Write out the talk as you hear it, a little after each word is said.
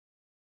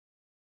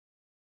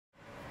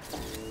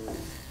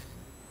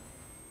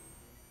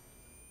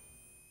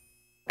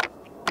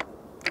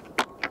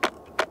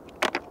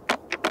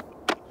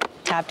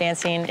Tap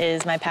dancing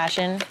is my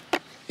passion.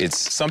 It's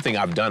something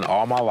I've done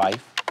all my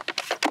life.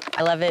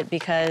 I love it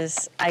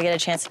because I get a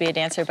chance to be a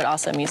dancer, but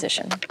also a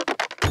musician.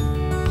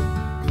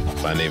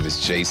 My name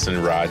is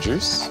Jason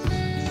Rodgers.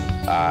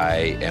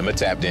 I am a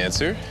tap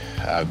dancer.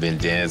 I've been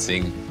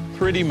dancing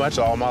pretty much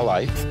all my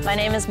life. My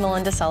name is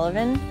Melinda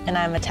Sullivan, and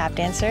I'm a tap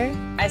dancer.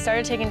 I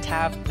started taking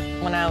tap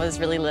when I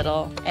was really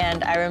little,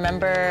 and I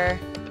remember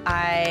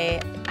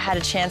I had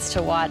a chance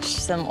to watch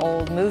some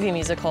old movie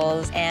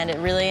musicals, and it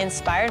really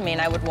inspired me,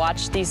 and I would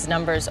watch these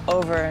numbers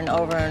over and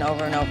over and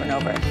over and over and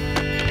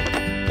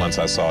over. Once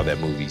I saw that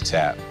movie,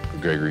 Tap,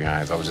 with Gregory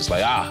Hines, I was just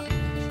like,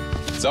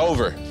 it's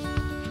over.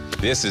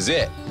 This is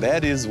it.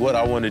 That is what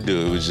I want to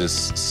do. It was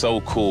just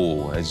so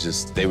cool.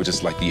 They were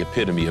just like the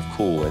epitome of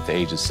cool at the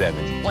age of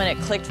 7. When it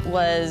clicked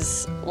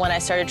was when I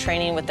started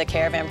training with the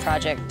Caravan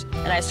Project,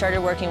 and I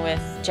started working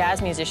with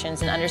jazz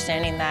musicians and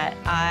understanding that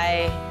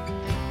I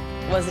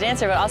was a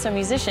dancer, but also a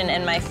musician,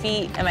 and my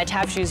feet and my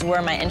tap shoes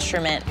were my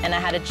instrument, and I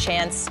had a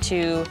chance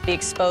to be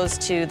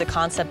exposed to the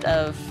concept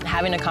of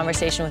having a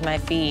conversation with my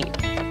feet.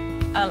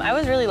 I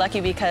was really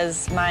lucky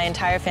because my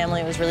entire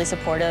family was really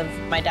supportive.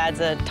 My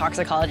dad's a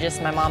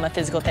toxicologist, my mom a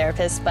physical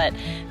therapist, but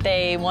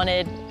they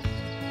wanted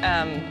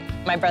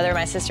my brother,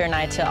 my sister, and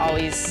I to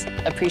always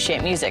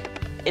appreciate music.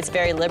 It's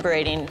very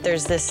liberating.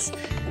 There's this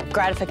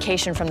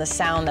gratification from the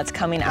sound that's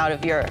coming out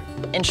of your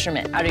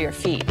instrument, out of your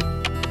feet.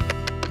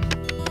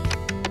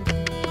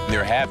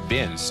 There have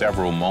been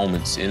several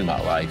moments in my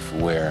life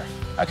where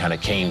I kind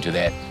of came to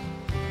that,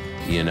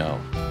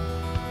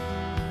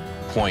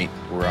 point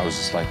where I was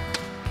just like,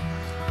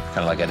 kind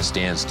of like at a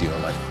standstill,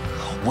 like,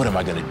 what am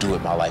I gonna do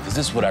with my life? Is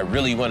this what I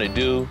really wanna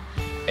do?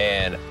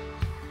 And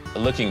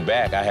looking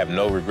back, I have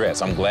no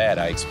regrets. I'm glad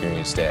I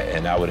experienced that,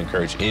 and I would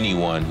encourage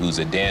anyone who's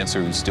a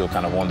dancer who's still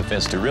kind of on the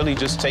fence to really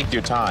just take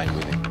your time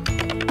with it.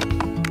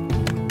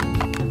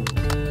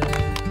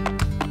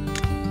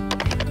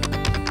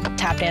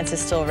 Tap dance is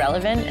still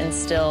relevant and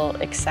still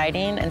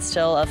exciting and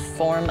still a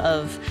form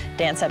of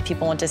dance that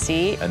people want to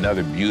see.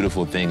 Another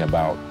beautiful thing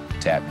about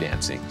tap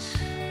dancing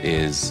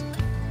is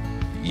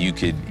you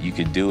could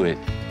do it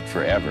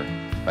forever.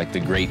 Like the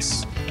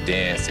greats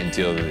danced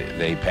until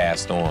they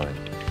passed on.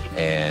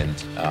 And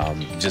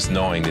just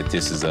knowing that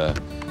this is a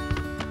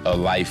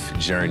life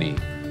journey,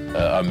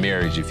 a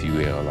marriage, if you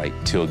will, like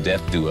till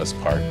death do us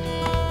part.